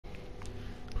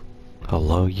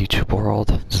Hello YouTube world,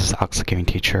 this is Alex the Gaming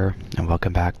Teacher, and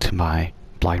welcome back to my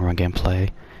blind run gameplay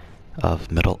of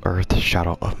Middle-earth: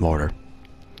 Shadow of Mordor.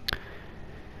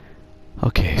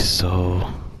 Okay, so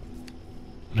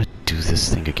I'm gonna do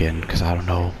this thing again because I don't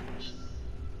know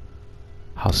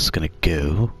how this is gonna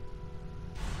go.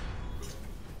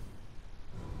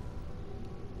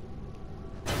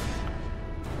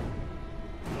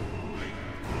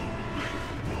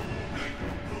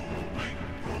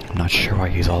 I'm not sure why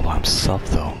he's all by himself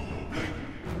though.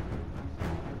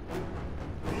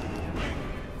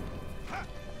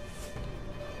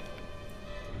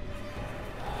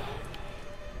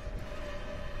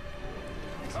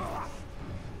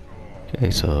 Okay,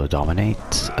 so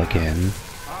dominate again.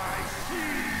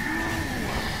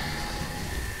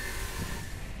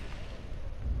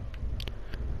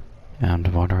 And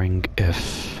I'm wondering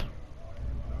if...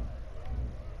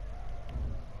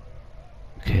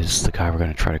 Okay, this is the guy we're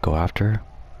gonna try to go after.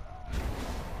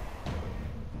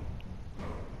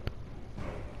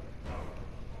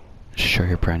 Sure,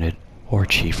 you're branded War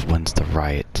Chief wins the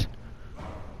riot.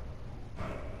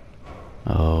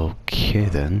 Okay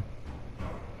then.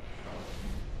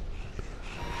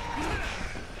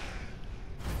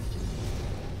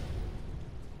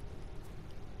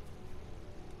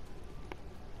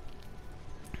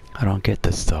 I don't get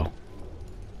this though.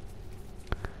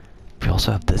 We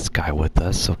also have this guy with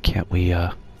us, so can't we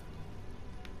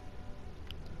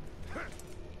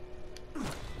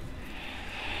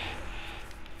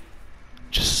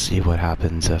just see what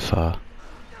happens if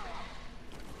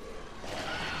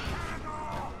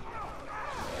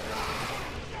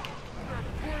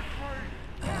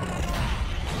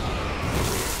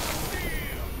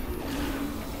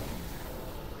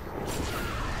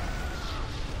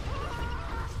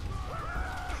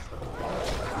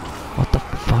what the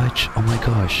fudge? Oh my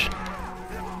gosh.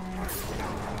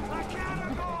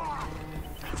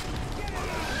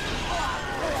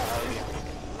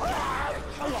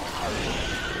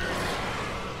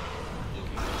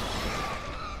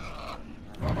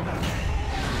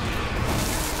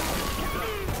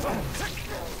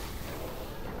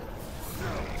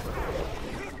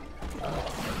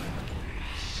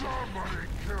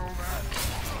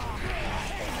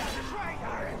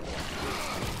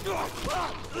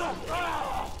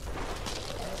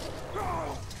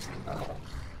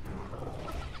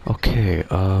 Okay,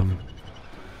 I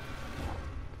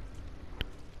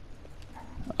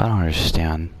don't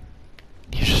understand.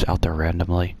 He's just out there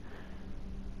randomly.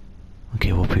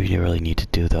 Okay, what we really need to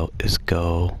do though is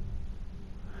go...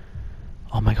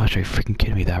 Oh my gosh, are you freaking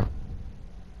kidding me? That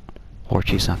War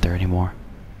Chief's not there anymore.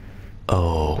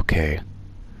 Oh, okay.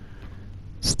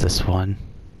 It's this one.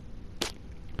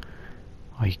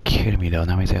 Are you kidding me though?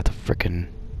 That means I have to freaking...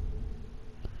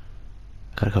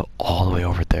 I gotta go all the way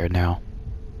over there now.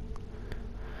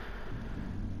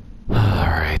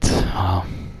 Alright, well...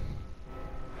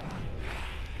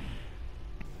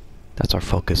 That's our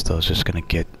focus though, is just gonna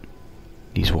get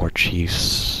these War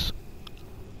Chiefs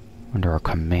under our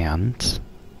command.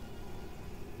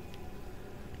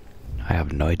 I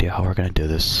have no idea how we're gonna do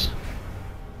this.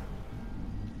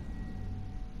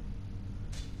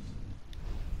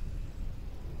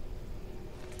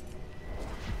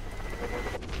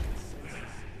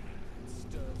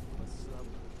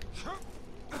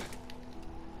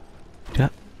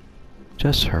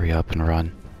 Just hurry up and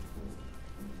run.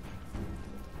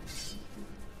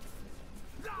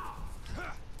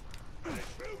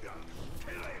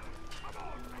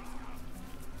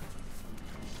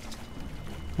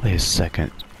 Wait a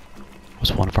second.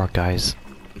 Was one of our guys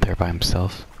there by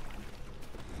himself?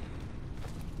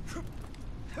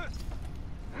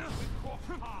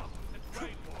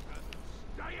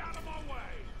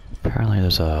 Apparently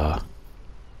there's a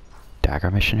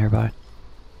dagger mission nearby.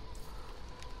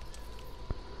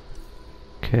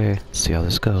 Okay, let's see how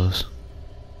this goes.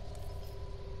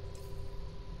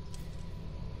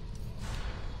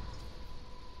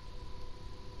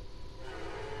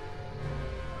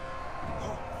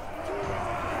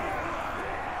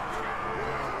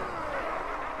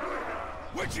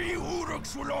 Which of you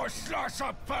Uruks will I slice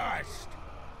up first?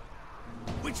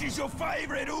 Which is your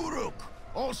favorite Uruk?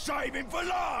 Or save him for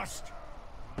last?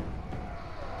 Oh,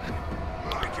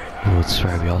 that's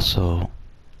right, we also...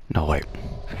 No, wait.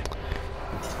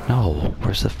 No,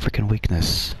 where's the freaking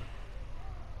weakness?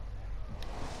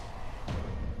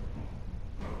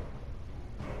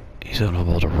 He's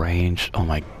unable to range. Oh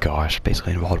my gosh,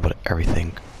 basically involved with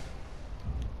everything.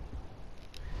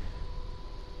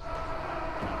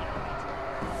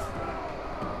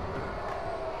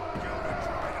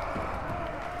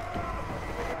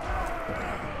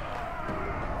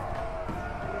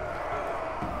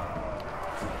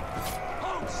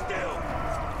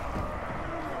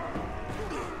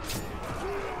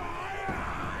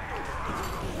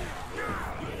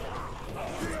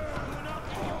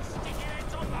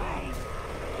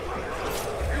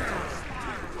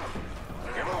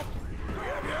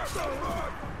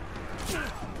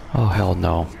 Oh, hell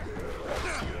no.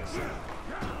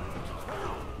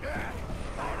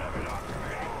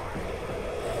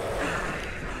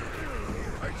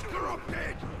 It's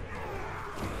corrupted.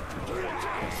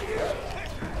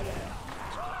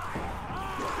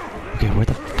 Okay, where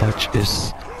the fudge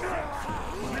is...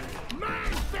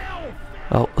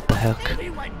 Oh, what the heck?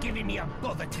 Anyone giving me a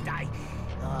bother today?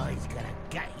 Oh, he's gonna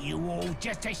get you all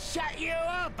just to shut you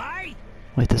up, eh?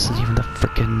 Wait, this is even the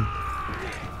frickin'...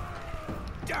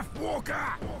 Death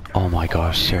Walker! Oh my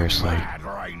gosh, seriously. Mad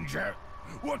Ranger!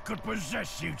 What could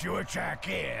possess you to attack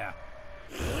here?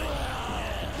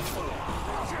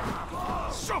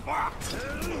 Supper! If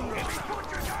he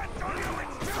puts his hands on you,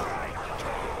 it's too late!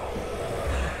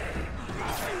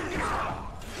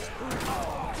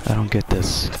 I don't get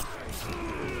this.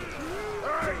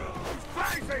 Hey!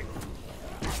 Crazy!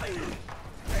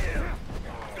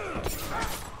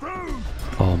 Food!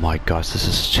 Oh my gosh, this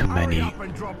is too many. Hurry up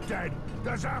and drop dead!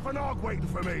 There's half an hog waiting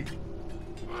for me!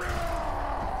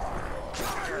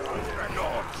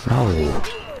 No.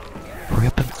 Hurry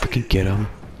up and freaking get him.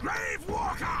 Brave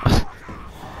Walker!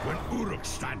 When Uruks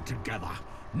stand together,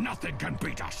 nothing can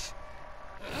beat us.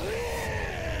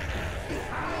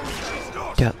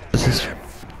 Yeah, this is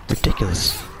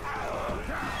ridiculous.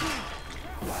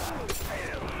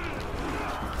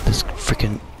 This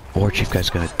freaking war chief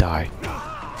guy's gonna die.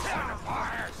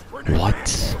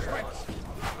 What?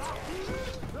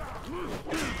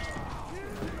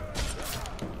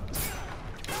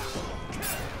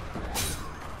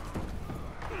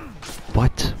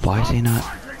 What? Why is he not?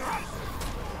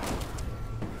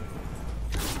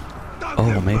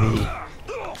 Oh, maybe...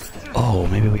 Oh,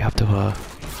 maybe we have to,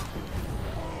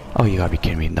 Oh, you gotta be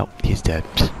kidding me. Nope, he's dead.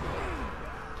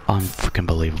 Unfreaking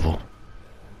believable.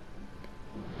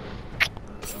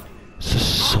 This is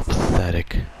so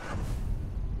pathetic.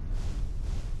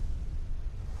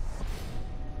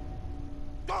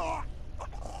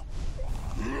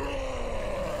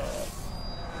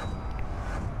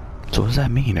 So what does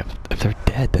that mean? If they're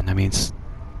dead, then that means...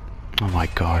 Oh my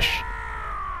gosh.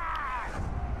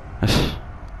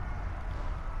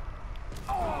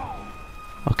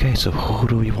 Okay, so who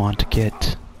do we want to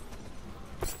get?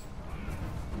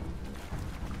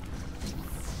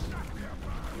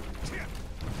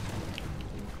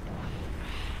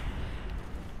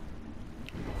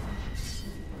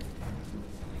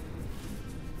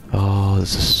 Oh,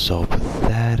 this is so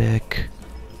pathetic.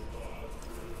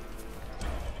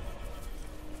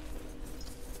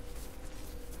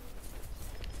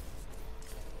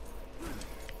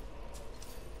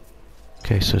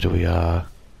 Okay, so do we,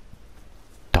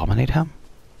 dominate him?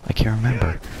 I can't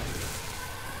remember.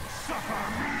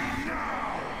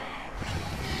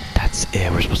 That's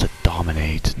it, we're supposed to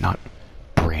dominate, not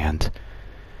brand.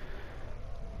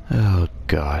 Oh,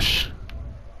 gosh.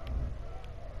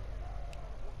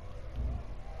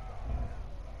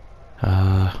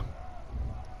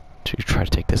 Should we try to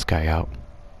take this guy out?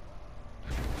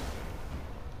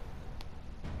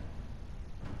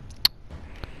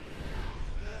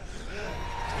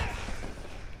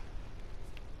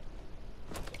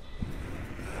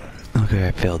 Okay,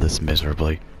 I failed this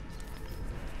miserably.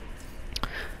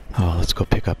 Oh, let's go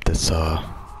pick up this, Oh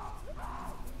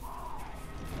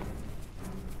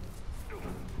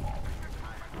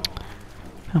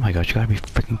my god, you gotta be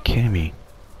freaking kidding me.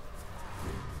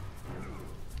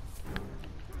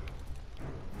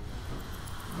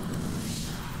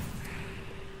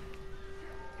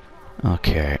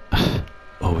 Okay.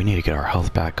 Oh, we need to get our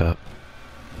health back up.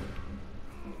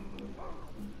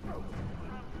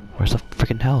 Where's the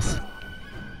freaking health?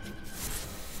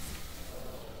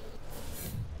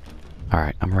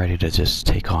 Alright, I'm ready to just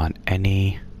take on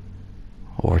any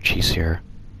orchies here.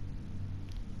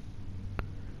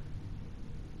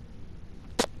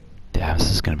 Damn,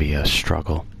 this is gonna be a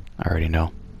struggle. I already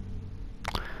know.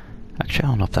 Actually, I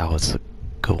don't know if that was a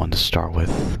good one to start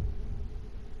with.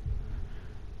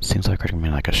 Seems like we're gonna be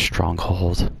in like a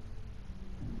stronghold.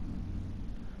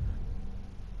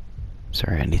 Is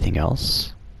there anything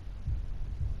else?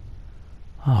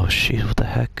 Oh, shit, what the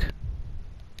heck?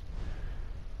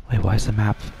 Wait, why is the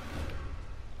map...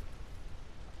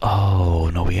 Oh,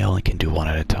 no, we only can do one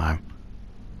at a time.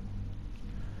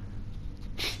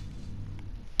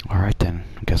 Alright then,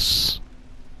 I guess...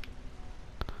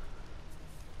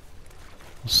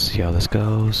 We'll see how this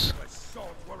goes.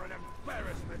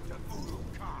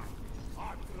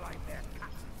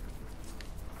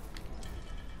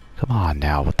 Come on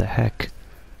now, what the heck?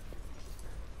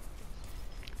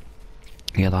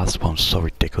 Yeah, last one's so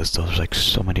ridiculous though. There's like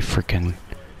so many freaking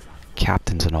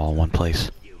captains and all in one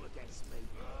place.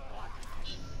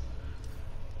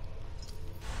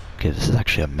 Okay, this is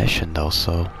actually a mission though,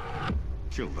 so...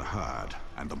 Kill the herd,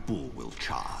 and the bull will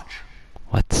charge.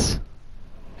 What?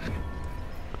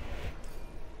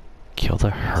 Kill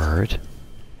the herd?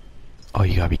 Oh,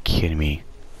 you gotta be kidding me.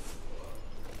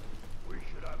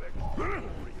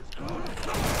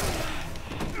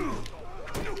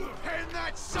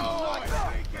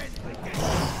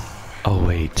 Oh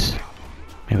wait,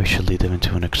 maybe we should lead them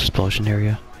into an explosion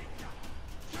area?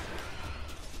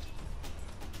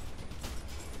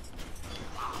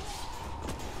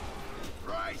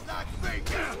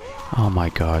 Oh my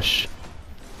gosh.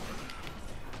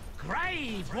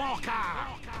 Grave Walker!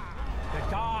 The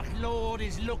Dark Lord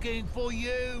is looking for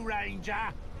you,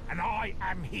 Ranger, and I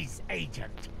am his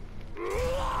agent.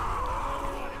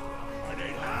 I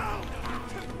need help!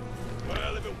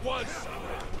 Well, if it was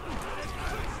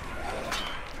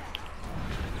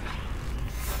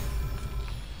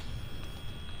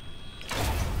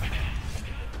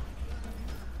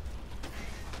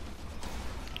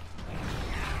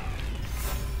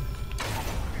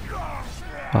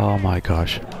Oh my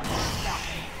gosh.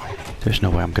 There's no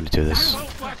way I'm gonna do this.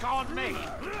 Won't work on me.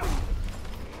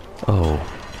 Oh.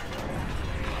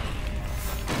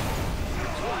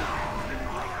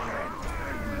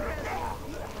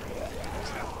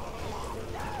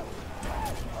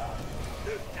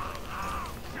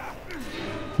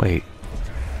 Wait.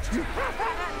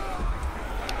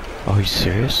 Oh, are you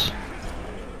serious?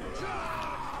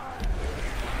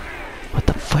 What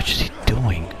the fudge is he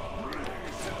doing?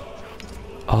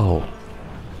 Oh.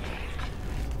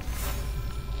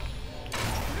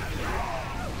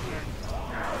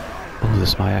 Oh,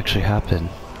 this might actually happen.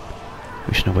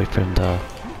 We shouldn't wait for him to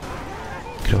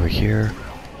get over here.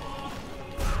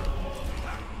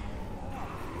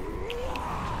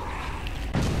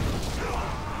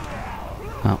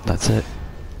 Oh, that's it.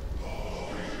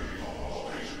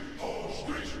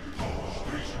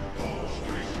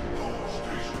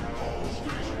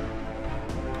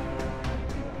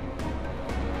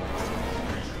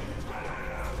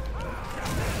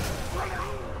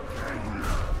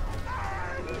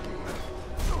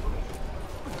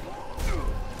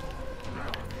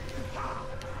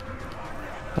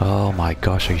 Oh my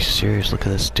gosh, are you serious? Look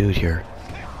at this dude here.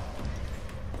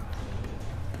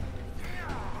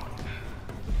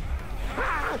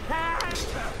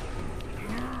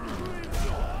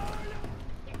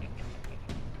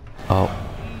 Oh.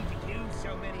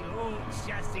 So many orcs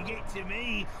just to get to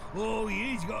me. All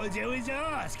you've got to do is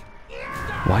ask.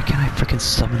 Why can't I freaking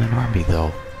summon an army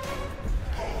though?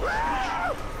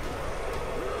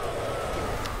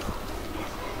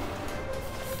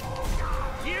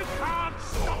 You can't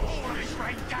stop this,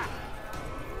 Ranger.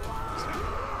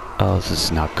 Oh, this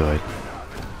is not good.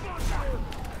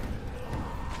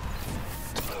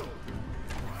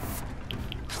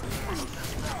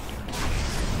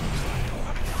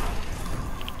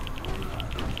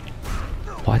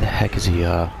 Why the heck is he,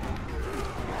 I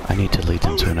need to lead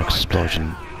them to an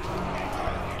explosion.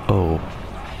 Oh.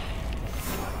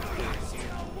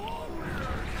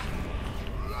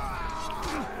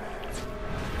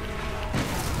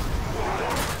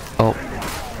 Oh.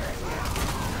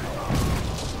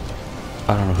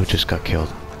 I don't know who just got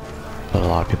killed, but a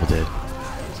lot of people did.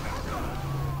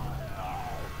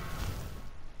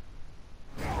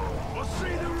 I'll see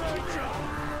the Ranger!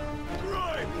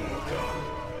 Right, Walker!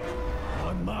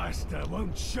 My master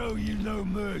won't show you no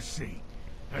mercy,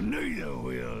 and neither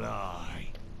will I.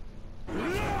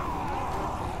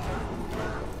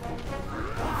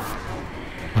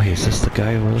 Wait, is this the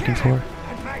guy we're looking for?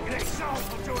 And make it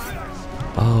example to others!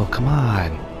 Oh, come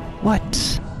on.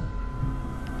 What?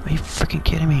 Are you freaking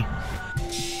kidding me?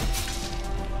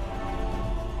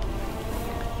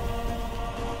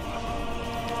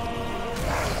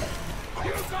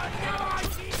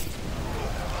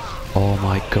 Oh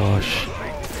my gosh.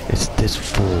 It's this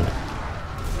fool.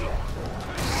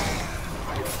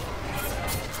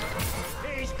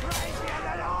 He's crazier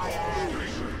than I am.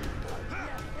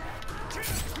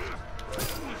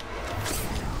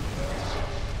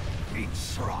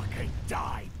 Eat rock and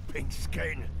die, pink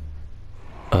skin!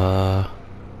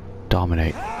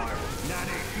 Dominate.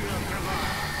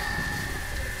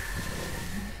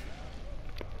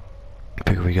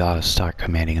 Figure we gotta start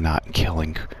commanding and not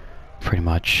killing, pretty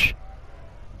much.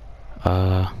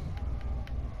 I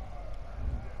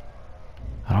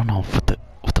don't know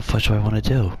what the fudge do I want to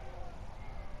do.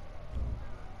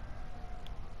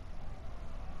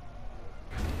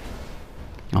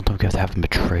 I don't think we have to have him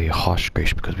betray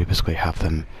Hoshgrace because we basically have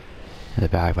them in the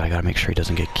bag, but I gotta make sure he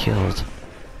doesn't get killed.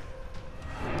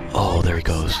 Oh, there he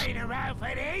goes. Staying around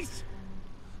for this?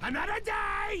 Another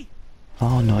day?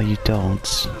 Oh no, you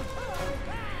don't.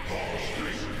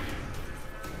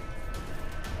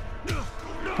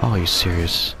 Oh, you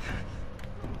serious?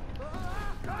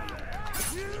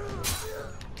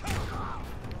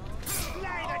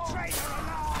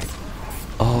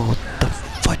 Oh, the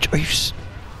fudge! Are you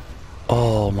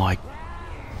Oh my...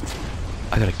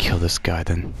 I gotta kill this guy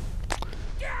then.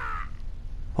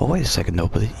 Oh, wait a second, no,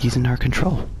 but he's in our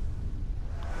control.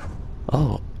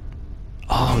 Oh.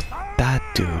 Oh, that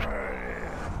dude.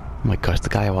 Oh my gosh, the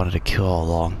guy I wanted to kill all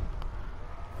along.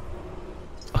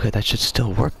 Okay, that should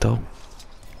still work though.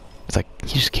 It's like,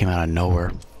 he just came out of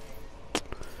nowhere.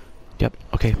 Yep,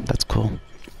 okay, that's cool.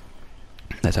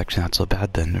 That's actually not so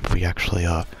bad then, if we actually,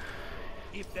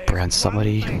 brand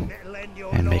somebody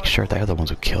and make sure the other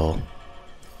ones would kill.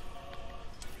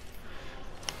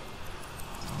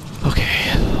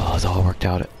 Okay, well, it all worked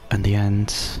out in the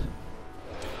end.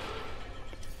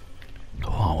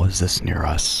 Oh, what is this near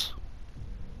us?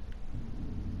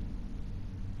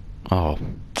 Oh,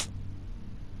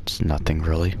 it's nothing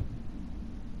really.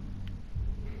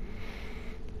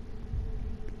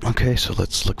 Okay, so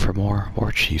let's look for more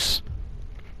orchies.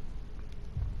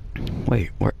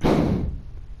 Wait, where?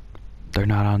 They're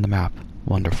not on the map.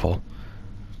 Wonderful.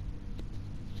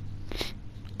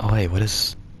 Oh wait, what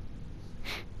is...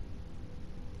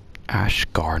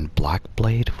 Ashgarn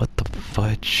Blackblade? What the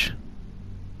fudge?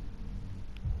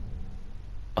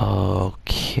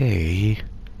 Okay.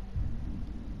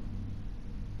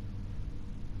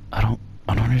 I don't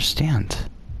understand.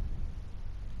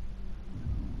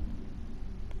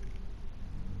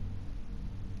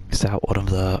 Is that one of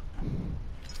the...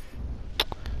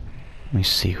 Let me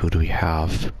see, who do we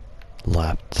have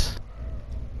left?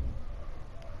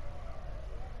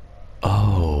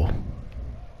 Oh.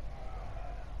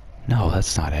 No,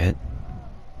 that's not it.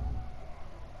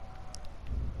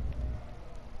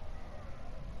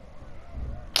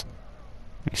 Are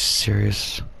you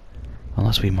serious?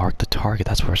 Unless we mark the target,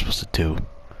 that's what we're supposed to do.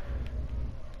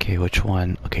 Okay, which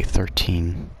one? Okay,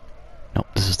 13. Nope,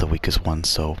 this is the weakest one,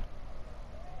 so...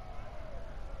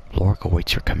 Lorik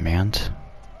awaits your command?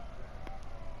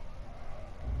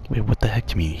 Wait, what the heck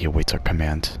do you mean he awaits our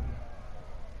command?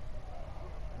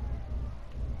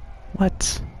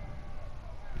 What?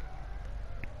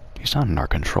 He's not in our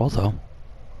control, though.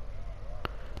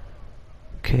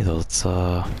 Okay, though, let's,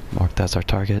 mark that as our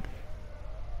target.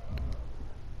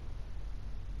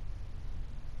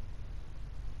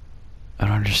 I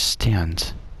don't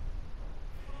understand.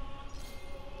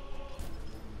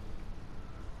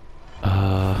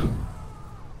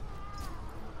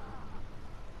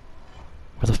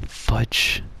 Where the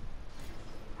fudge?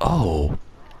 Oh!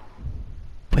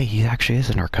 Wait, he actually is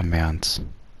in our commands.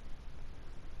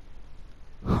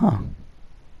 Huh.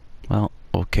 Well,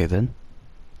 okay then.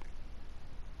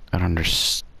 I don't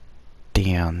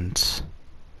understand.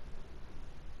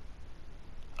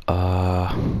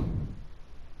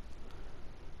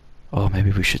 Oh,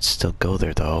 maybe we should still go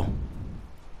there though.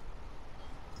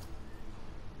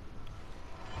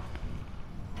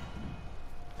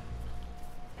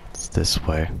 It's this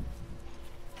way.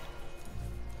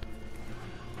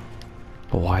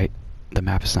 But why? The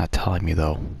map is not telling me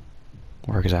though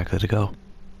where exactly to go.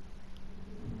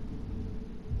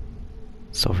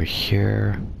 It's over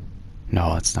here.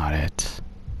 No, that's not it.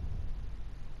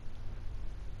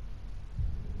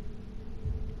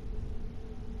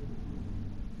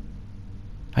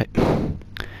 I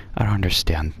don't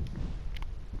understand.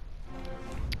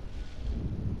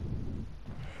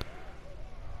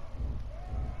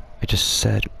 I just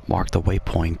said mark the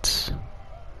waypoints.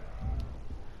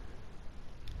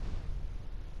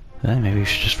 Then maybe we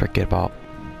should just forget about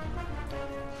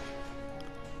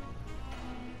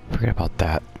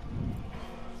that.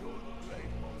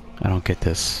 I don't get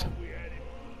this.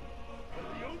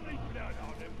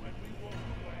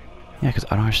 Yeah, because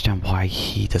I don't understand why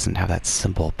he doesn't have that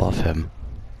symbol above him.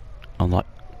 Unlike...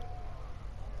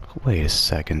 Wait a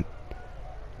second.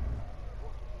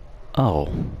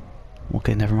 Oh.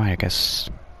 Okay, never mind, I guess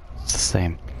it's the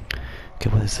same. Okay,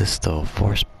 what is this though?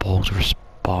 Force bolts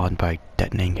respawn by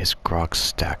detonating his grog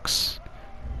stacks.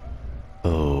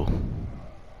 Oh.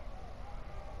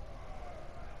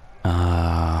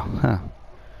 Huh.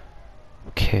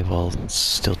 Okay, well,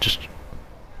 still just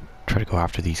try to go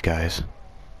after these guys.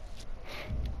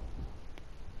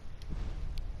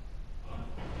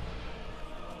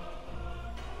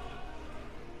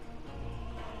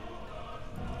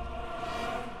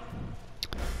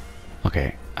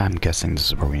 Okay, I'm guessing this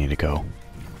is where we need to go.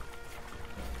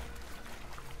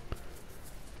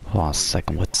 Hold on a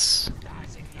second, what's...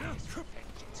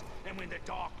 And when the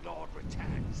Dark Lord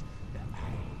returns, the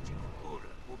age of Uruk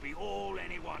will be all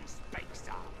anyone speaks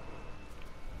of.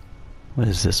 What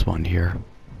is this one here?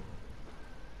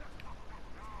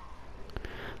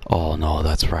 Oh no,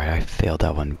 that's right. I failed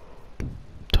that one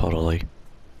totally.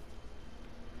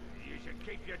 You should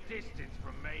keep your distance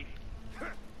from me.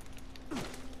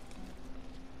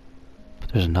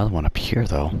 There's another one up here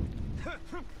though.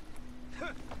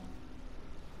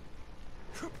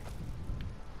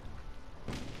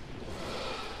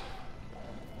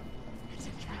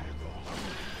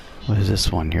 What is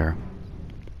this one here?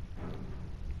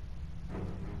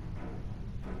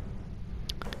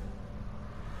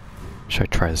 Should I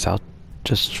try this out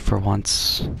just for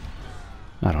once?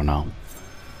 I don't know.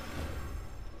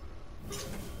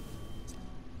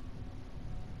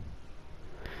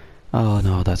 Oh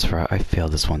no, that's right. I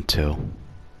failed this one too.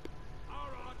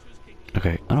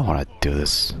 Okay, I don't want to do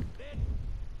this.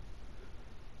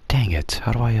 Dang it.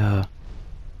 How do I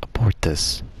abort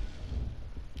this?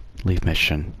 Leave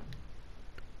mission.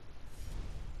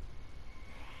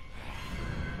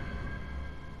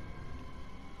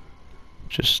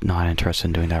 Just not interested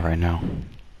in doing that right now.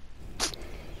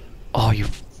 Oh, you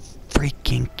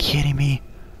freaking kidding me?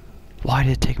 Why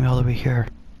did it take me all the way here?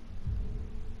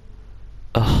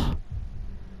 Ugh.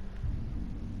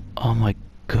 Oh my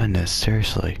goodness,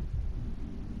 seriously.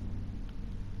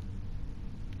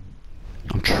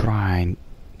 I'm trying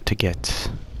to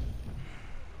get...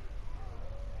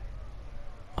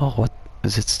 Oh, what?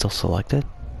 Is it still selected?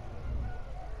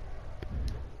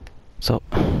 So...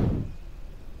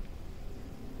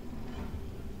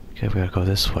 Okay, we gotta go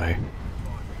this way.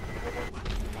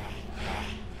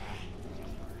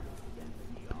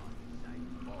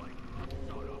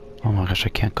 Oh my gosh, I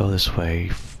can't go this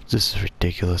way. This is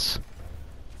ridiculous.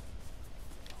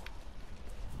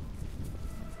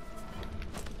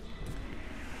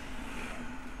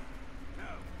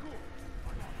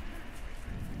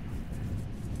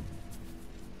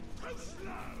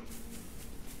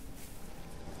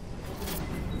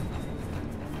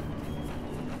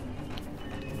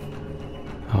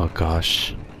 Oh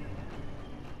gosh.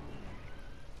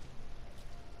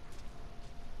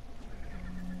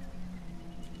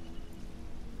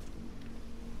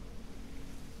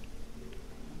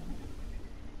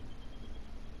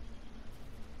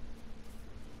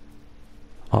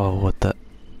 Oh, what the...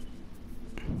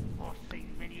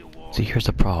 See, here's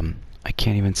the problem. I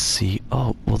can't even see...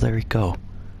 Oh, well, there we go.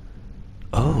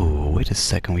 Oh, wait a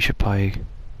second. We should probably...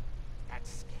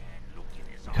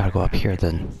 Gotta go up here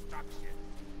then.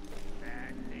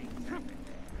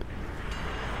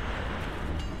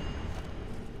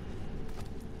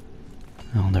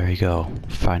 Oh, there you go.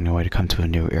 Finding a way to come to a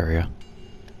new area.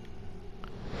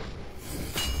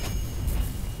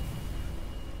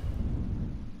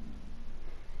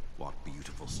 What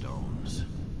beautiful stones.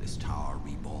 This tower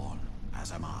reborn,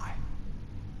 as am I.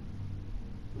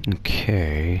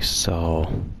 Okay,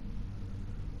 so...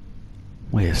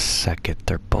 Wait a second.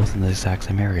 They're both in the exact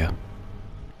same area.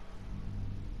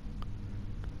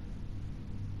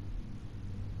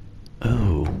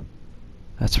 Ooh.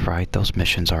 That's right, those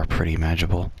missions are pretty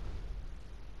manageable.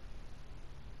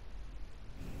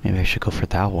 Maybe I should go for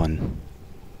that one.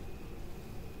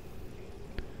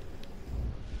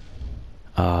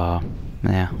 Nah.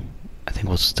 I think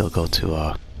we'll still go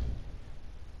to,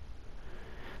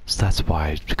 So that's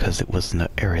why, because it was in the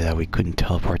area that we couldn't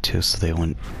teleport to, so they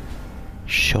wouldn't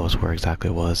show us where exactly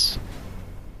it was.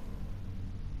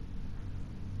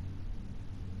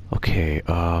 Okay,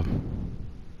 I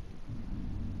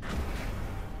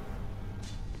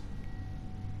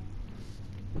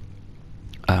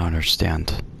don't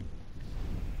understand.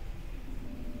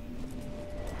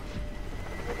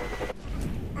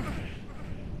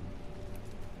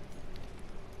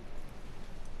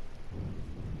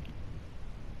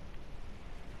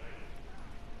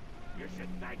 You should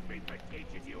thank me for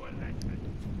teaching you a lesson.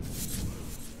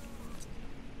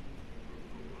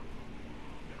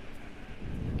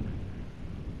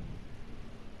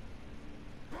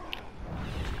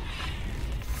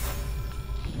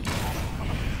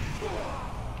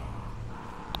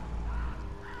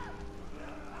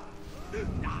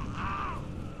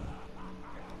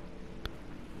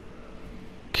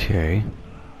 Okay.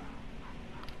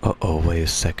 Uh-oh, wait a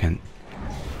second.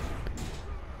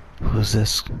 Who's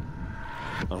this?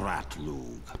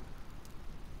 Ratlug.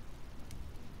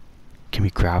 Can be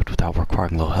grabbed without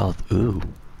requiring low health. Ooh.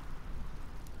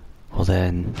 Well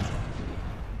then...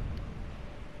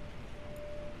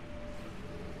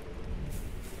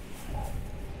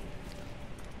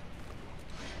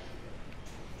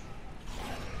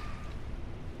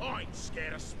 I ain't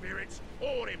scared of spirits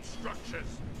or them structures.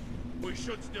 We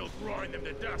should still grind them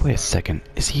to dust. Wait a second.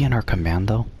 Is he in our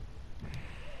commando?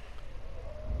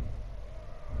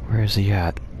 Where is he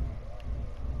at?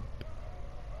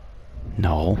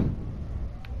 No.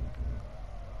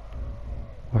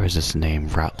 Where is this name?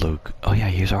 Rat Luke. Oh yeah,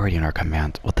 he's already in our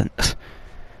command. What the...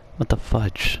 What the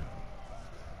fudge?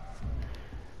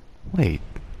 Wait.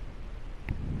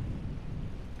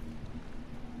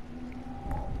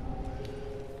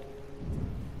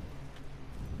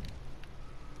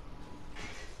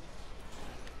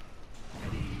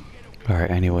 Alright,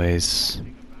 anyways.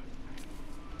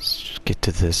 Let's just get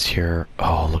to this here.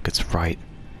 Oh, look, it's right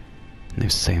in the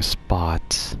same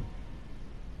spot.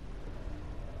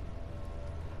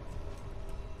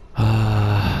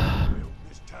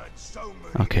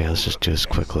 Okay, let's just do this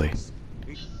quickly.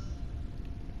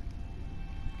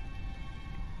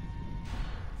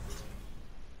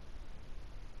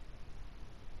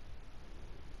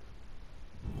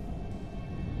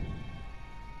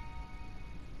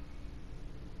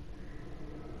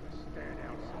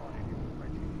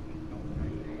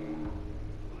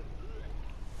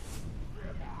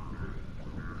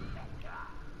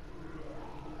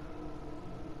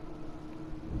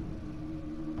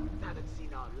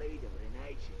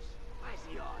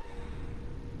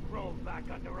 Crawled back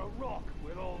under a rock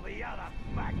with all the other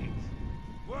maggots.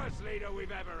 Worst leader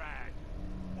we've ever had.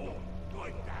 Oh,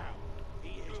 going down.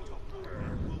 He is top.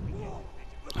 Will be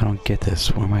I don't get this.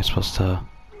 Where am I supposed to...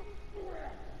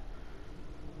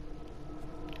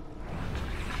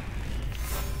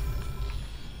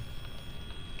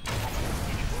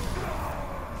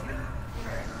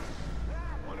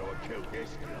 want to kill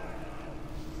this guy.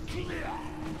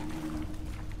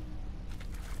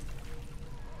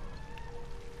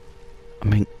 I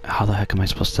mean, how the heck am I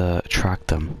supposed to track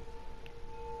them?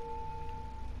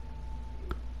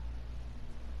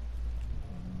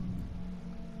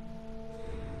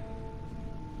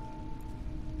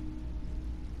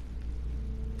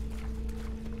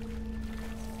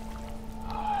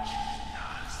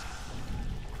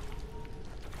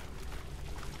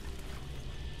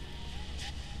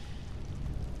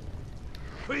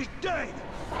 He's dead!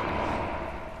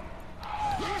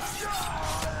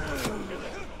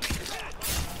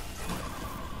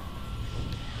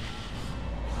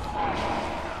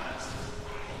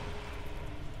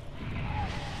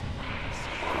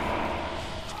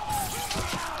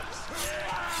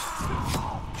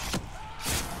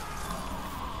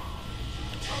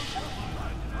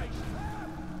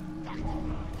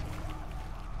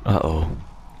 Uh-oh.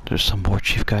 There's some war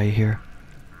chief guy here.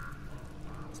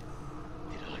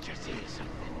 Did I just hear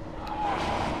something?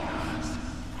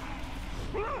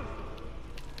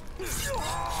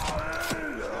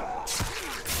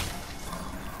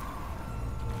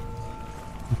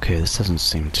 Okay, this doesn't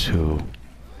seem too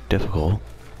difficult.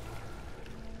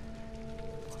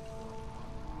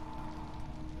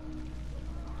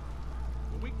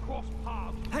 When we cross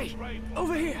paths, Hey,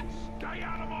 over here! stay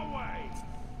out of my way!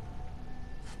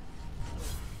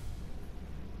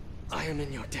 I am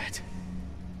in your debt.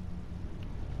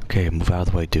 Okay, move out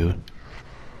of the way, dude.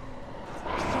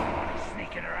 Somebody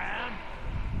sneaking around?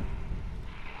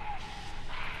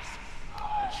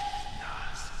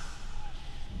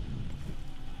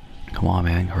 Come on,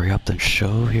 man. Hurry up and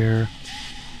show here.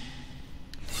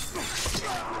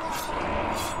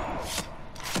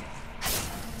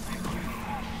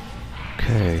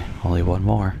 Okay, only one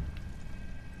more.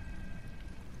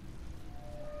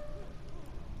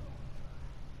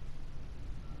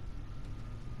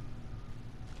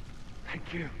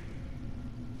 Thank you.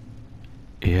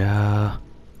 Yeah.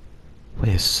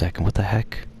 Wait a second, what the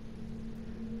heck?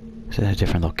 Is it in a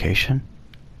different location?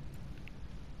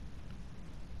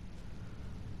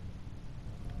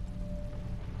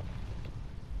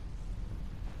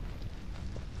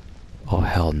 Oh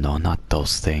hell no, not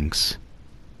those things.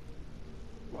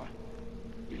 What?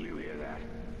 Did you hear that?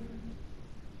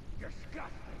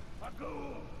 Disgusting. A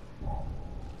ghoul.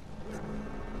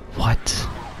 What?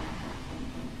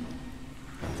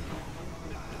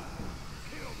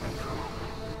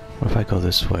 What if I go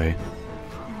this way?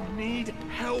 You need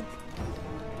help.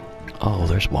 Oh,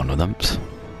 there's one of them.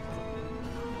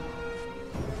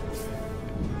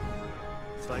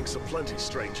 Thanks aplenty,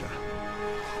 stranger.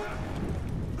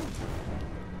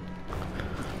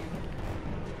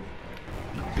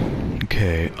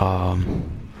 Okay, uh-oh.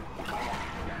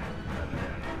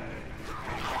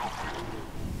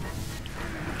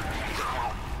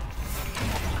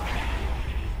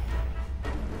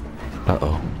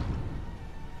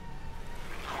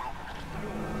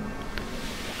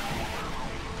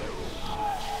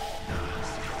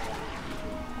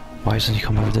 Why doesn't he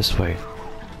come over this way?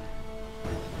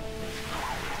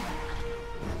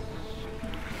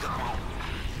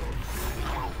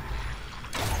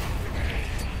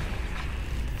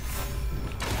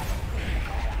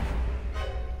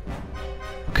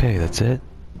 Okay, that's it.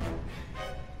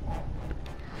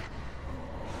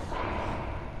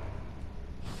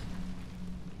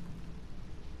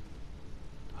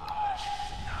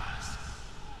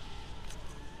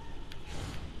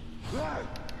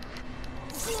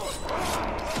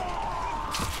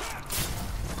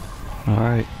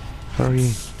 Alright,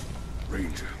 hurry.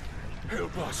 Ranger,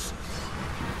 help us.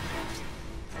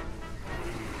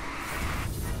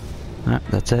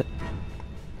 That's it.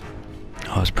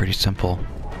 Oh, it's pretty simple.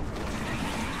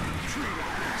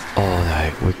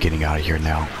 Oh, we're getting out of here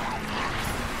now.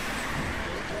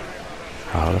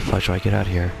 How the fuck do I get out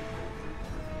of here?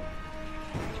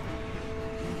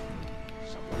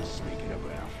 Someone's sneaking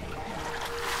about.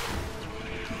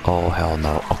 Oh, hell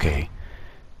no. Okay.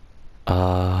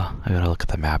 I gotta look at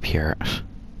the map here.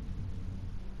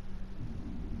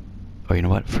 Oh, you know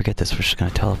what? Forget this. We're just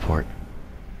gonna teleport.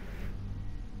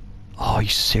 Oh, are you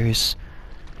serious?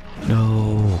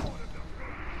 No.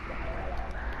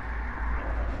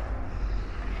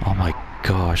 Oh my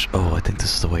gosh. Oh, I think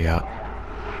this is the way out.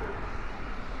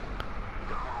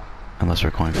 Unless we're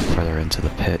going further into the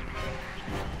pit.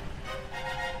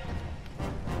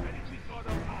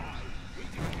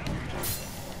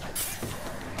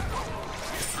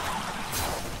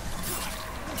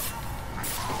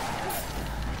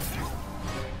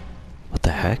 What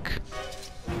the heck?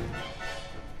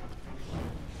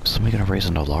 Is somebody gonna raise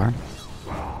an alarm?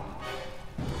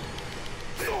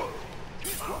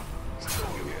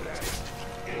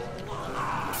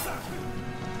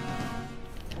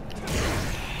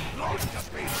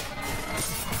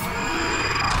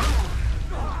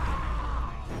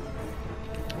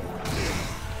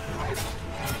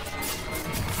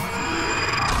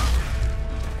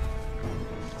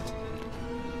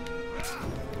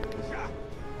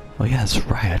 Oh yeah, that's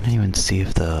right. I didn't even see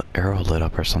if the arrow lit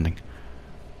up or something.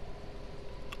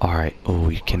 Alright, oh,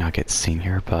 we cannot get seen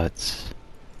here, but...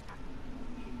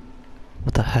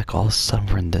 What the heck? All of a sudden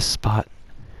we're in this spot?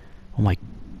 Oh my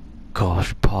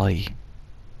gosh, probably...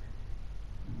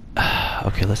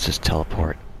 Okay, let's just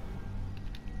teleport.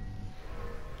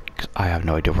 'Cause I have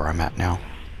no idea where I'm at now.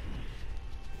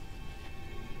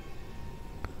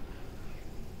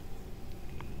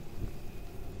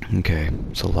 Okay,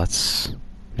 so let's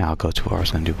now go to what I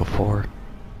was going to do before.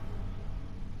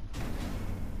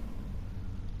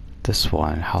 This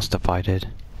one, house divided.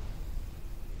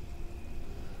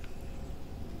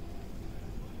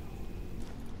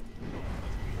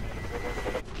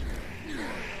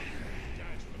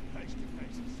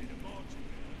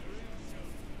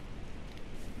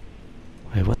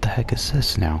 Wait, what the heck is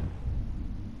this now?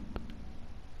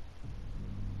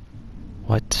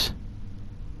 What?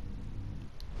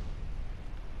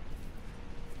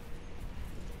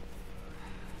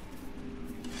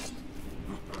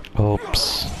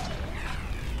 Oops.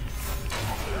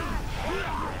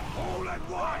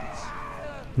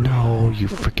 No, you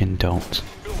freaking don't.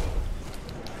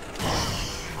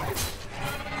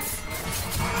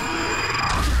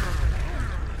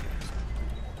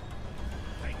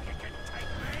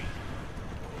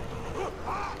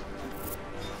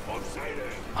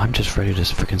 I'm just ready to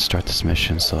freaking start this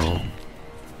mission, so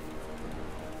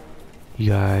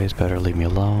you guys better leave me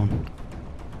alone.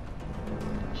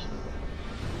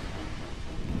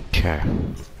 Okay.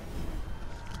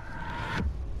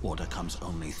 Order comes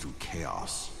only through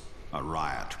chaos. A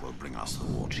riot will bring us the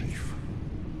war chief.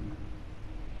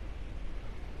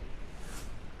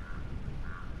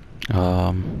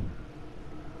 Oh.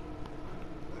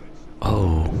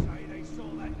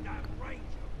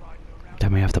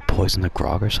 Then we have to poison the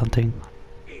grog or something?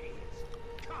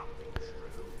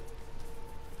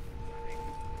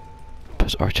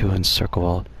 Press R2 and circle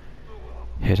while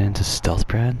hidden to stealth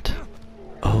brand?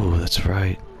 Oh, that's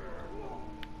right.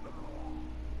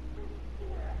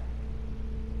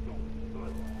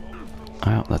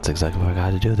 Well, that's exactly what I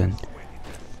gotta do then.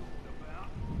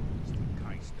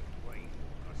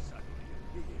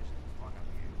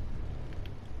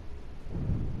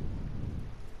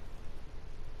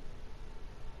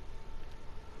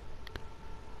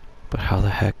 But how the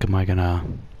heck am I gonna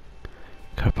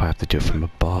probably have to do it from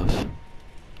above.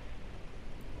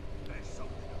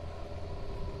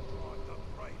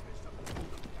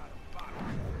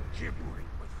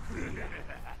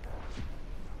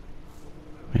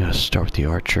 We gotta start with the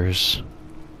archers.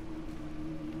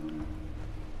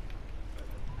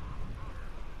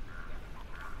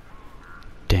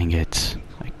 Dang it,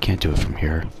 I can't do it from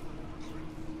here.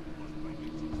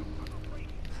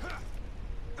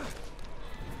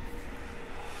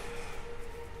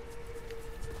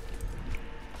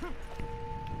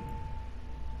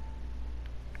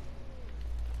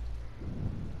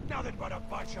 Nothing but a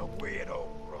bunch of weird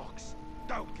old rocks.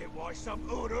 Don't get why some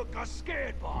Uruk are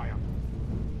scared by them.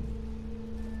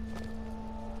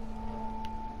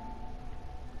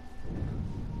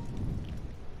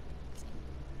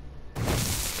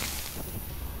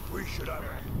 We should have...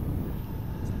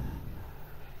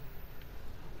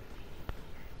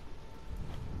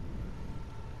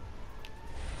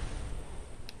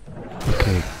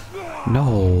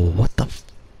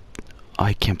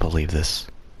 can't believe this.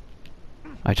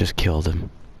 I just killed him.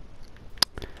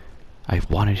 I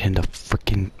wanted him to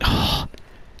freaking... Oh,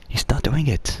 he's not doing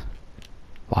it.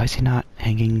 Why is he not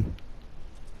hanging?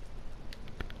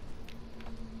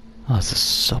 Oh, this is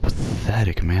so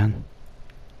pathetic, man.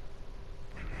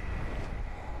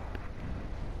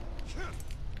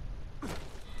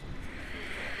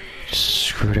 Just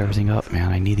screwed everything up,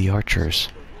 man. I need the archers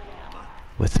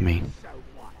with me.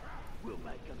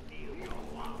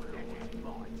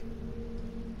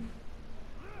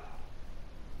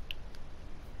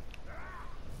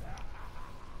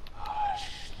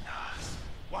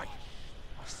 Wait,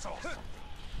 I saw something.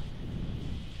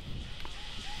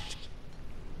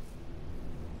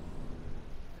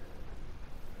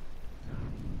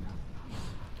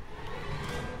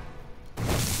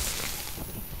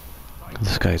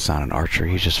 This guy's not an archer,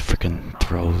 he just freaking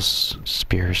throws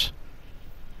spears.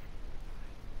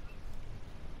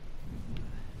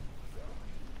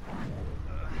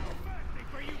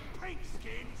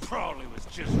 Probably was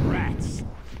just rats.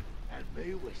 And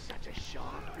me with such a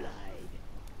sharp blade.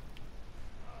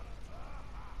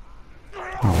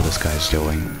 I don't know what this guy's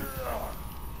doing.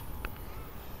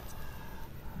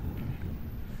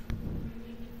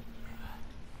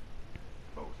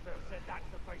 Said that's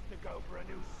the place to go for a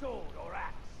new sword or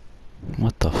axe.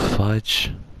 What the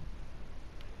fudge?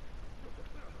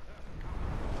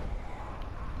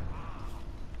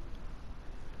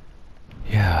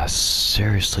 Yeah,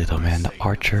 seriously though, man, the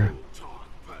archer.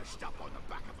 Perched up on the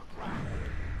back of a crowd.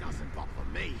 Doesn't bother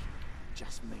me.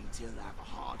 Just means he'll have a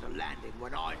harder landing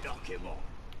when I knock him off.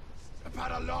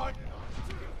 About a line.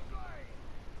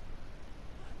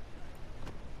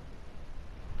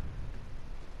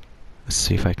 Let's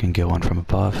see if I can get one from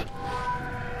above.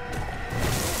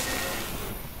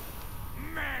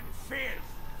 Man fears.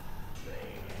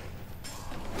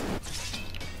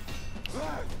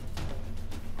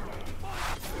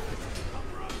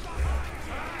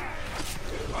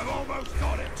 I've almost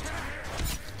got it.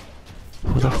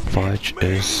 Who the fudge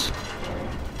is...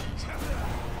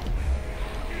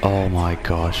 Oh my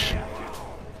gosh.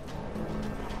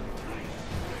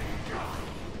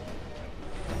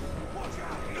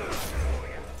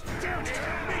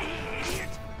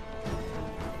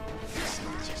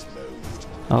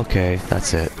 Okay,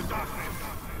 that's it.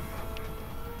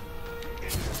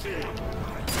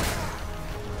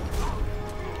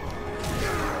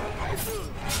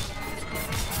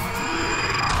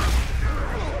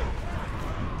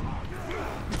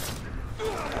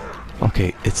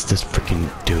 Okay, it's this freaking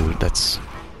dude that's...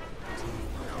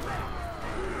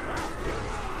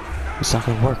 It's not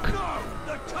gonna work.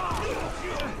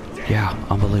 Yeah,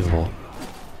 unbelievable.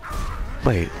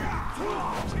 Wait.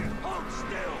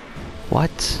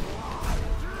 What?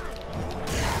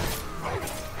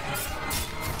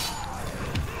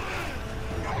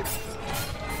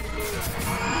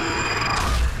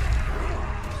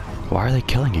 Why are they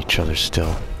killing each other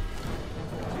still?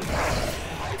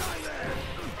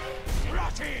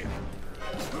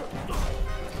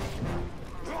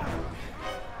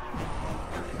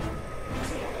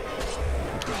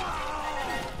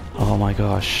 Oh my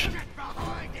gosh.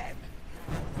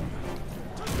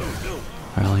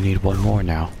 I only need one more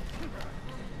now.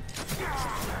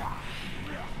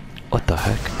 What the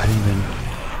heck? I didn't even...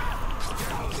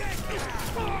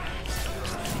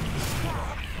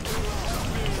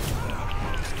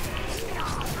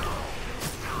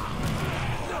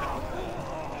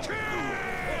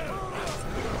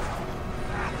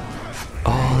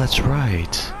 Oh, that's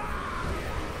right.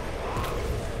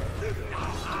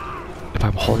 If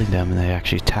I'm holding them and they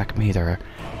actually attack me, they're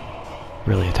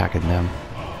really attacking them.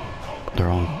 Their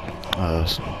own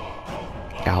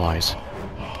allies.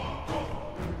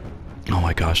 Oh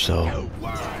my gosh, so...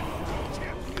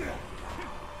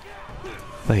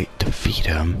 Wait, defeat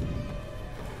him?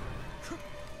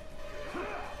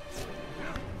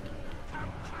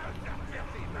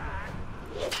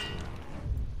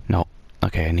 No.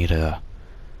 Okay, I need to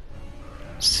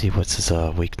see what's his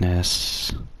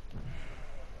weakness.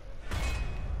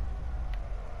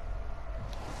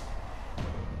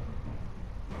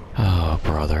 Oh,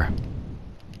 brother.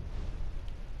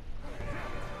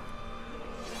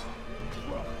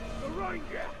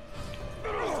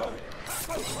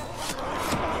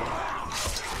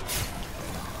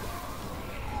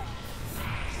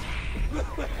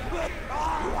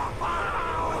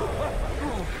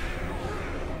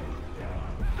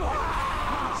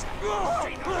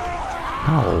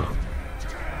 No.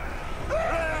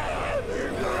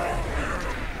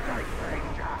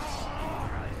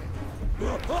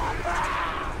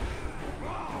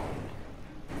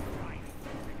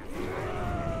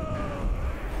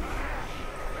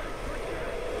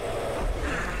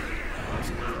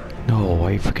 No, why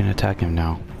are you freaking attacking him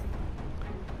now?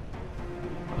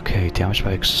 Okay, damaged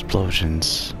by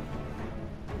explosions.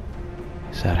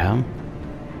 Is that him?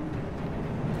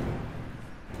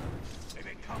 If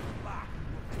it comes back,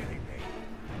 you're killing me.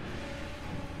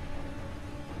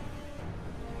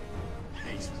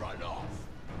 He's run off.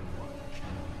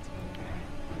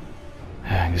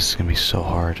 Dang, this is gonna be so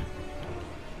hard.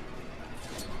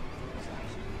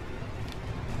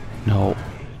 No.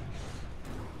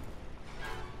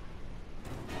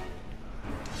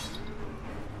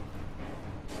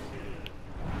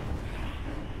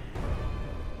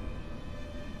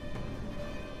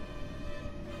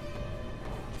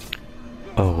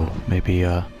 Oh, maybe,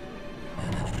 Did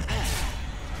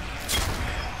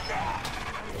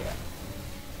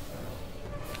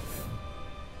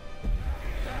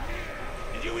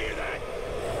you hear that?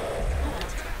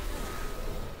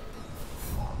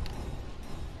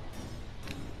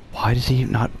 why is he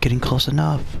not getting close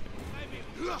enough?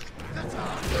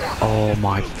 Oh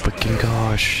my freaking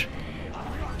gosh.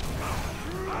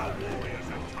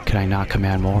 Can I not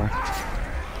command more?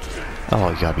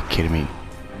 Oh, you gotta be kidding me.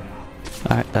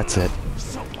 Alright, that's it.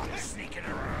 Someone's sneaking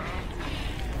around.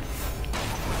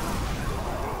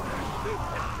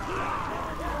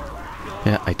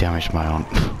 Yeah, I damaged my own,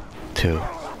 too.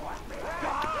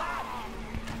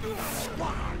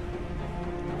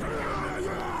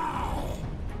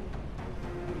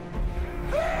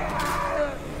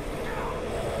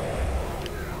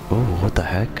 Oh, what the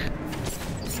heck?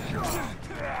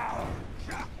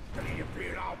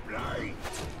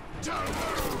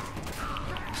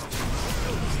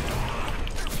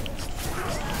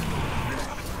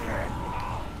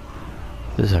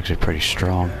 This is actually pretty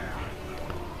strong.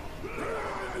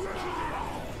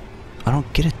 I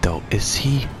don't get it though. Is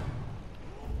he...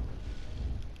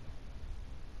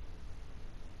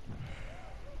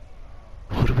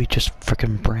 Who did we just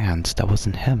frickin' brand? That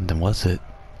wasn't him, then was it?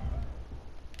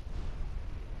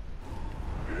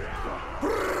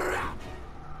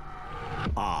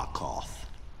 Arkoth.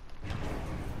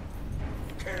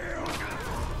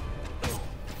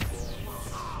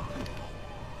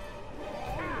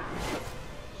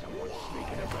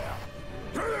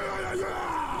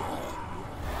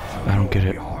 I don't get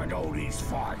it. Behind all these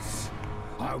fights,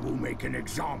 I will make an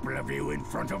example of you in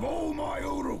front of all my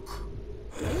Uruk.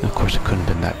 Of course it couldn't have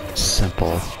been that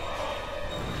simple.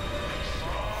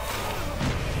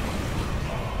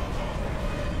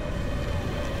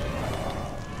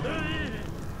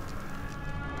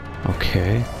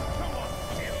 Okay.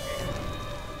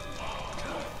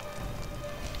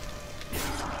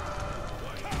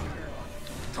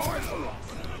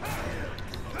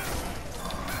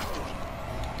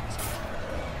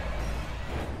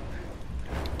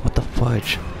 What the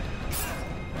fudge?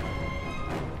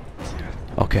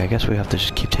 Okay, I guess we have to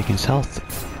just keep taking his health.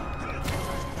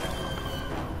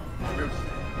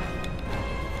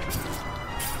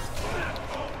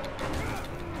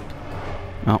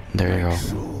 Oh, there you go.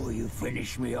 Sure you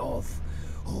finish me off,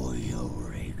 or you'll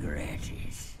regret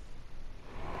it.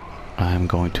 I'm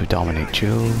going to dominate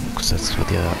you, because that's what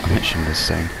the mission is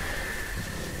saying.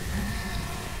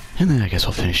 And then I guess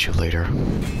I'll finish you later.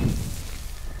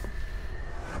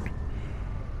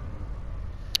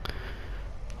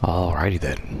 Alrighty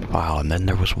then. Wow, and then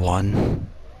there was one.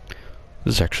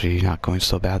 This is actually not going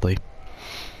so badly.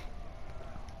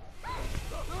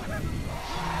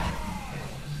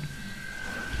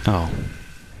 Oh.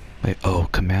 Wait, oh,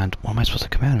 command. What am I supposed to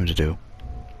command him to do?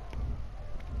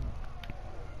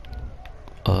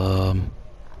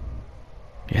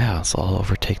 Yeah, so I'll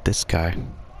overtake this guy.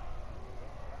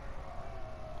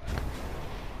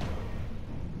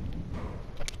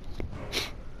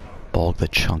 Bulk the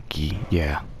Chunky.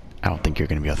 Yeah, I don't think you're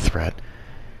gonna be a threat.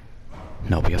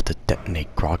 No, we have to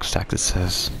detonate Grog Stack, it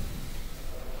says.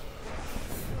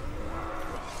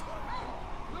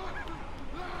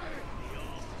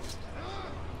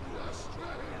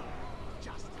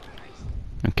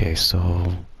 Okay,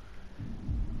 so...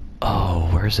 Oh,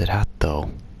 where's it at,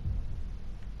 though?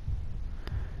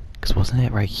 Because wasn't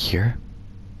it right here?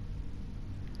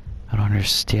 I don't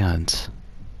understand.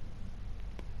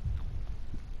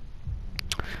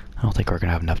 I don't think we're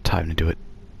gonna have enough time to do it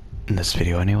in this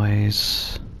video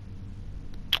anyways.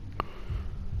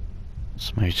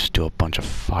 So maybe just do a bunch of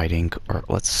fighting, or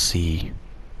let's see.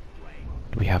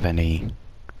 Do we have any...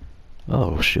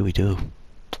 Oh, should we do?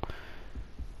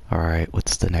 Alright,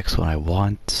 what's the next one I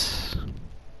want?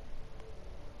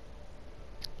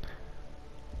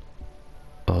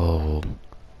 Oh,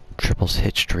 triples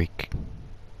hit streak.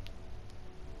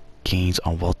 Gains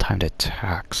on well-timed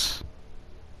attacks.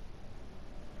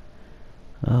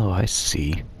 Oh, I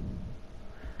see.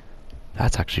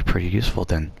 That's actually pretty useful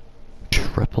then.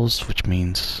 Triples, which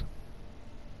means...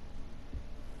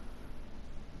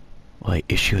 will I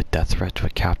issue a death threat to a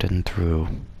captain through...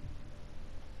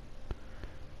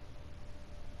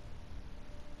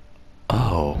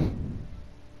 oh.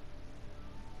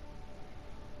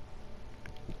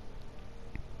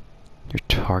 Your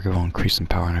target will increase in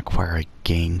power and acquire a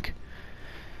gang.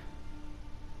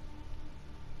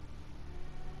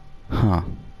 Huh.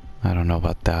 I don't know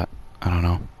about that. I don't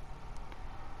know.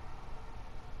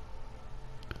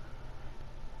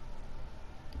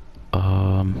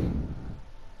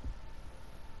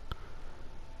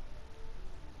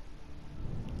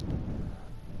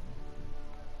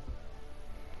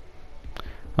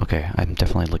 Okay, I'm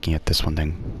definitely looking at this one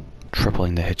then.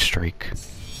 Tripling the hit streak.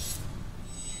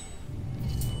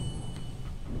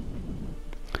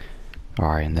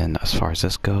 Alright, and then as far as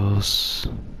this goes...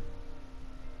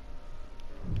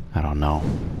 I don't know.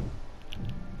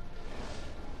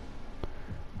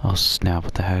 Oh snap,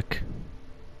 what the heck?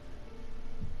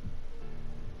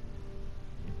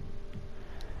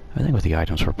 I think with the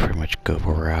items we're pretty much good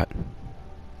where we're at.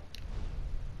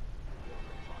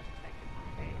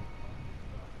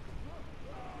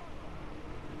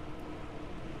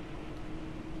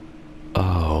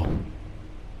 Oh.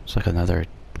 It's like another...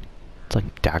 it's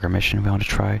like dagger mission we want to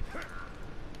try.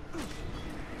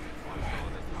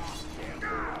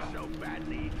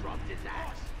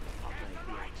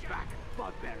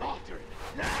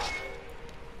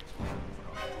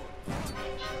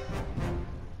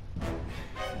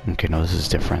 Okay, no, this is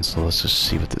different, so let's just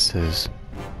see what this is.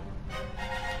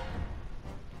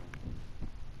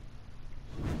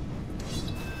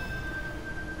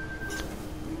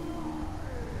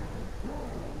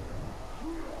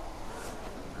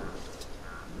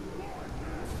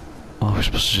 Oh, we're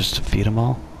supposed to just defeat them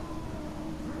all?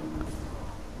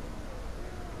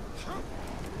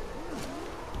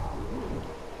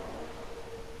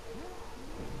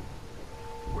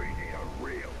 We need a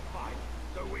real fight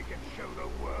so we can show the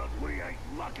world we ain't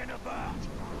mucking about.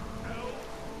 Hell,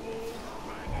 wolves,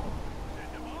 dragons,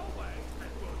 send them our way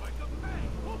and we'll make them pay.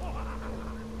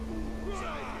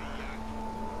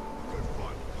 Good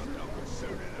fight will come down good soon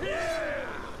enough. Yeah!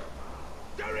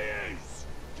 There he is!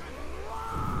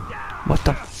 What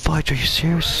the fudge? Are you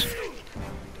serious?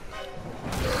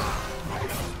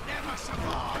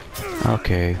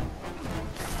 Okay.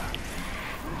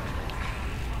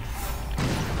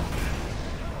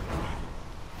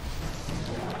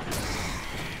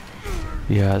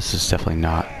 Yeah, this is definitely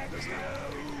not.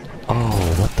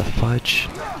 Oh, what the fudge?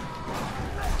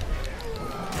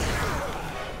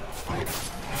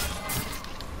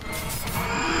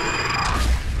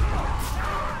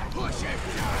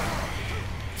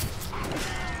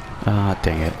 Ah,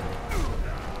 dang it.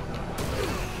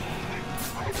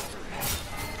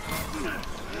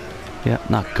 Yeah,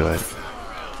 not good.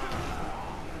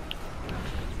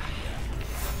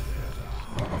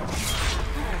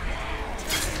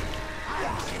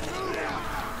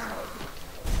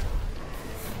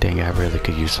 Dang it, I really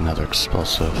could use another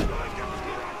explosive.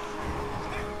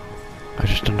 I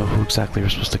just don't know who exactly we're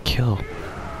supposed to kill.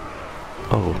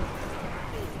 Oh.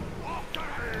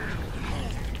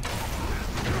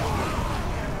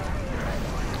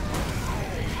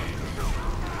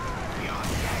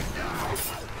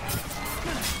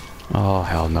 Oh,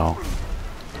 hell no.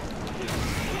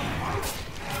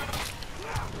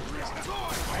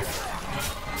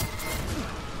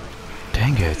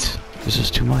 Dang it. This is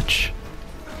too much.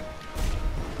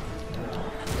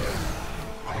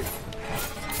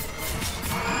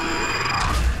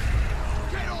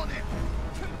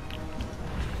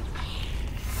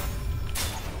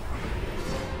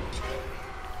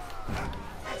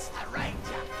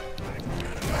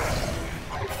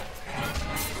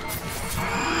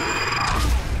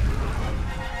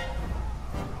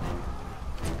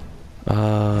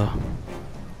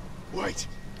 Wait.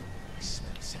 I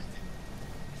smell something.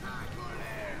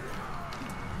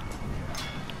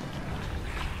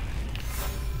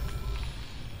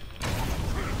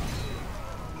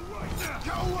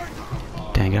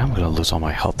 Dang it, I'm gonna lose all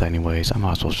my health anyways. I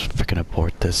might as well just freaking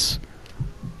abort this.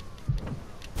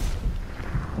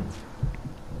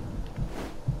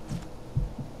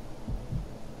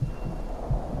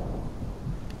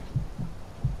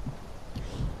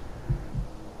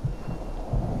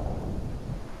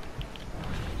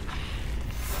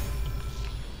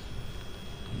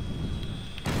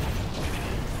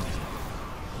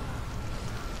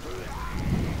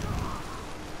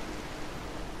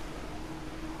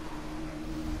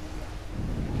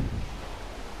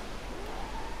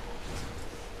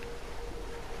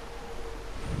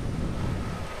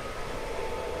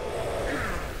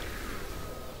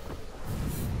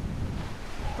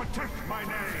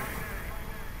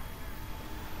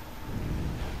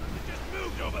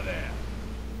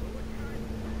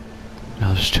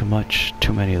 there's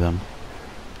too many of them.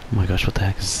 Oh my gosh, what the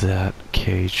heck is that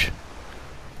cage?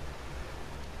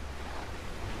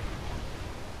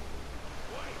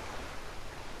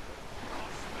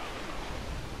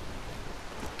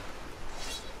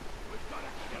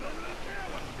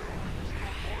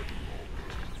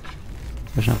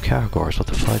 There's no categories, what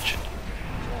the fudge?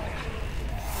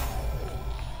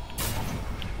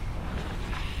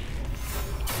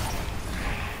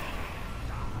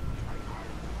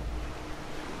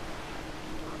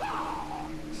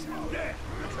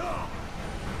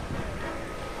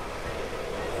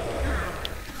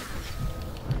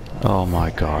 Oh my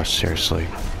gosh, seriously.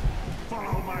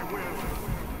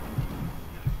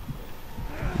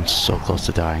 I'm so close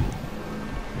to dying.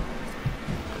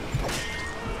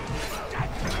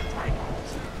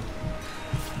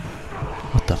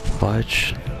 What the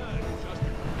fudge?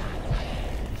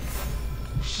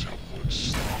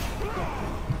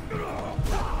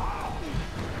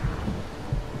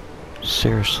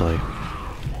 Seriously.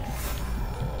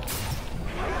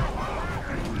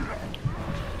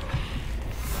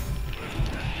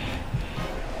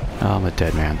 Oh, I'm a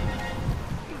dead man.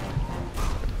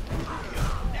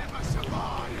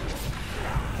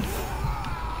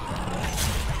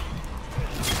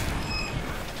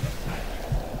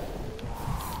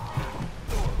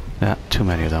 Yeah, too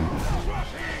many of them.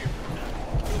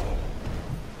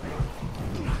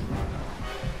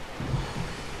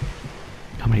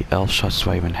 How many elf shots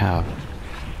do I even have?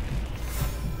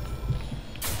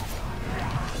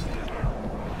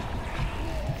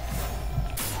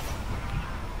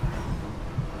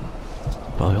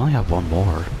 Well, we only have one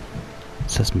more.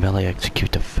 It says melee execute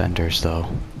defenders, though.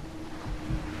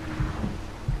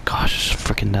 Gosh, there's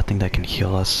freaking nothing that can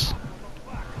heal us.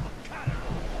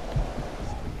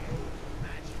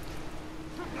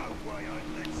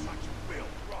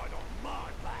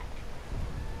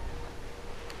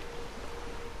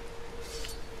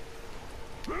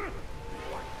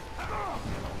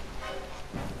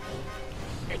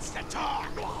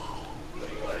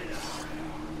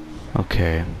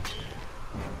 Okay.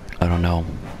 I don't know.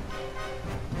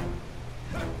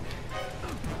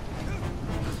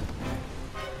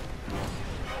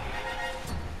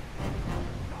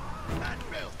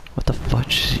 What the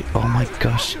fudge? Oh my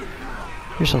gosh.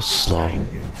 You're so slow.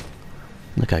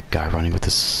 Look at that guy running with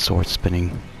his sword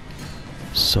spinning.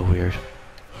 So weird.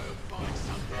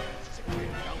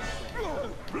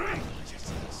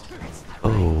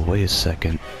 Oh, wait a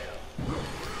second.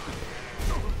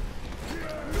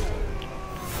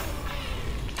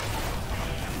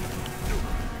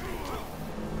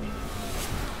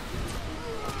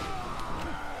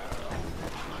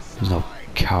 There's no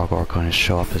cowgirl going to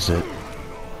show up, is it?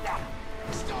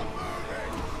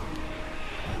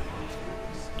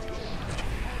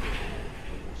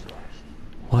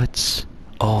 What?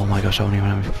 Oh my gosh, I don't even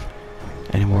have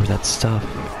any more of that stuff.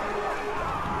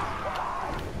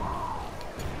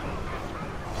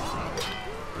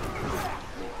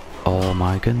 Oh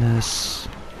my goodness.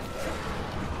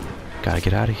 Gotta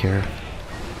get out of here.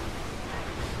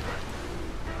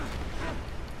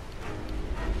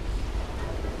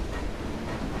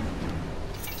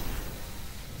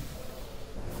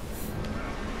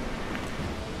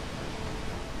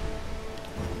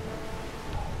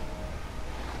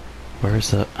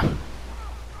 Where's the...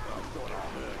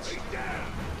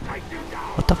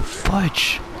 What the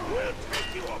fudge?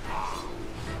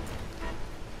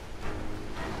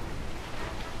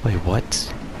 Wait,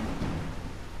 what?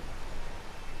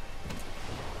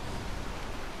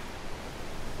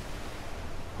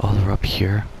 Oh, they're up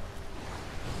here?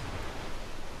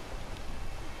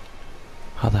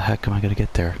 How the heck am I gonna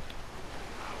get there?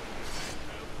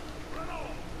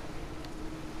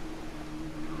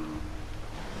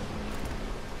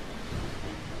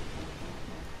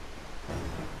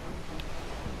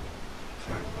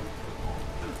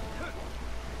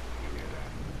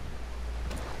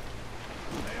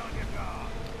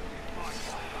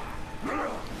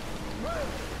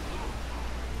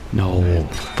 No,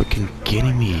 freaking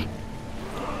kidding me.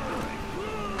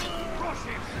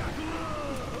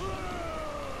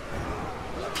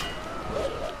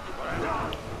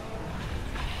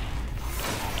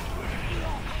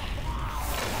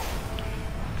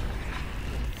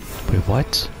 Wait,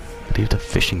 what? Leave the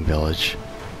fishing village.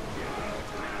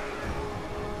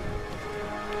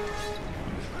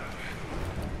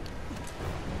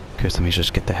 Okay, so let me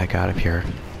just get the heck out of here.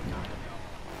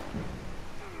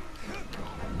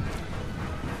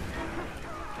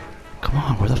 Come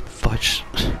on, where the fudge?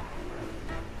 I'm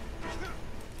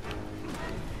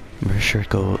pretty sure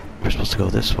we're supposed to go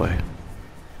this way.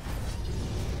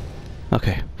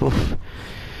 Okay, oof.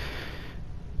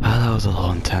 That was a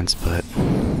little intense, but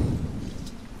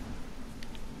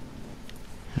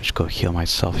just go heal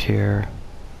myself here.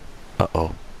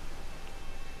 Uh-oh.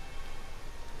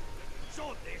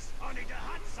 Sort this. I need to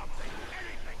hunt something.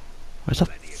 Anything. Where's the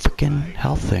freaking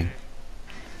health thing?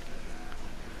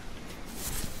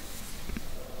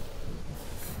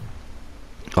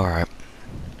 Alright.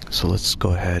 So let's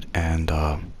go ahead and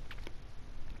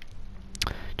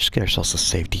just get ourselves to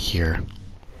safety here.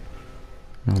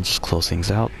 And we'll just close things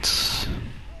out.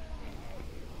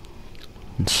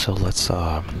 And so let's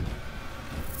kind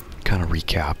of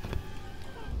recap.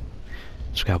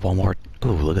 So we have one more.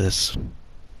 Ooh, look at this.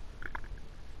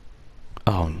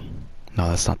 Oh, no,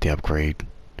 that's not the upgrade.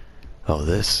 Oh,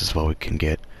 this is what we can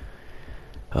get.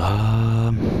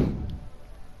 Well,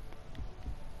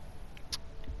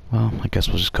 I guess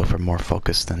we'll just go for more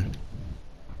focus then.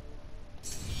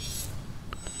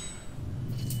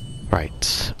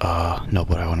 Right, no,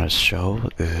 what I want to show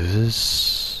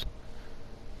is...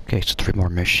 Okay, so 3 more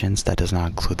missions. That does not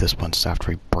include this one. So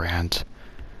after we brand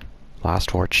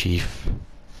Last War Chief.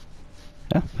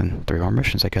 Yeah, and 3 more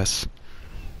missions, I guess.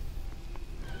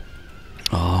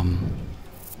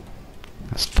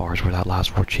 As far as where that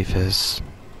Last War Chief is...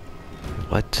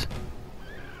 What?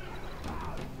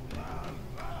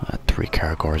 3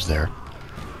 Caragors there.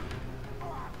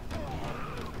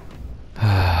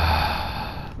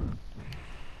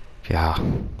 Yeah,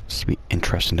 this will be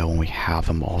interesting though when we have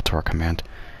them all to our command.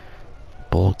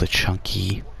 Bulk the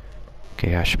Chunky.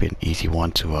 Okay, that should be an easy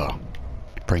one to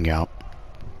bring out.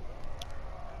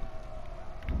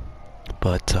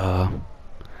 But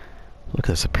look at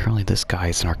this. Apparently this guy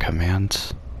is in our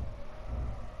command.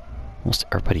 Almost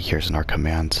everybody here is in our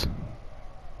command.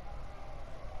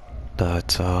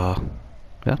 But yeah,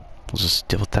 we'll just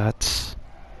deal with that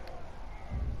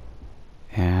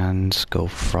and go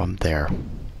from there.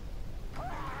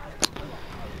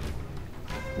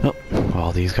 Nope.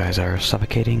 While these guys are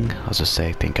suffocating, I'll just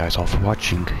say thank you guys all for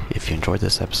watching. If you enjoyed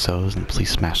this episode, then please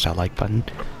smash that like button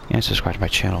and subscribe to my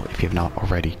channel if you have not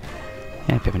already.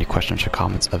 And if you have any questions or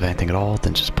comments of anything at all,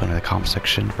 then just put it in the comment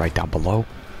section right down below.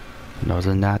 And other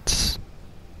than that,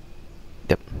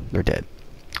 yep, they're dead.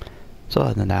 So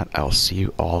other than that, I'll see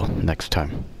you all next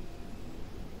time.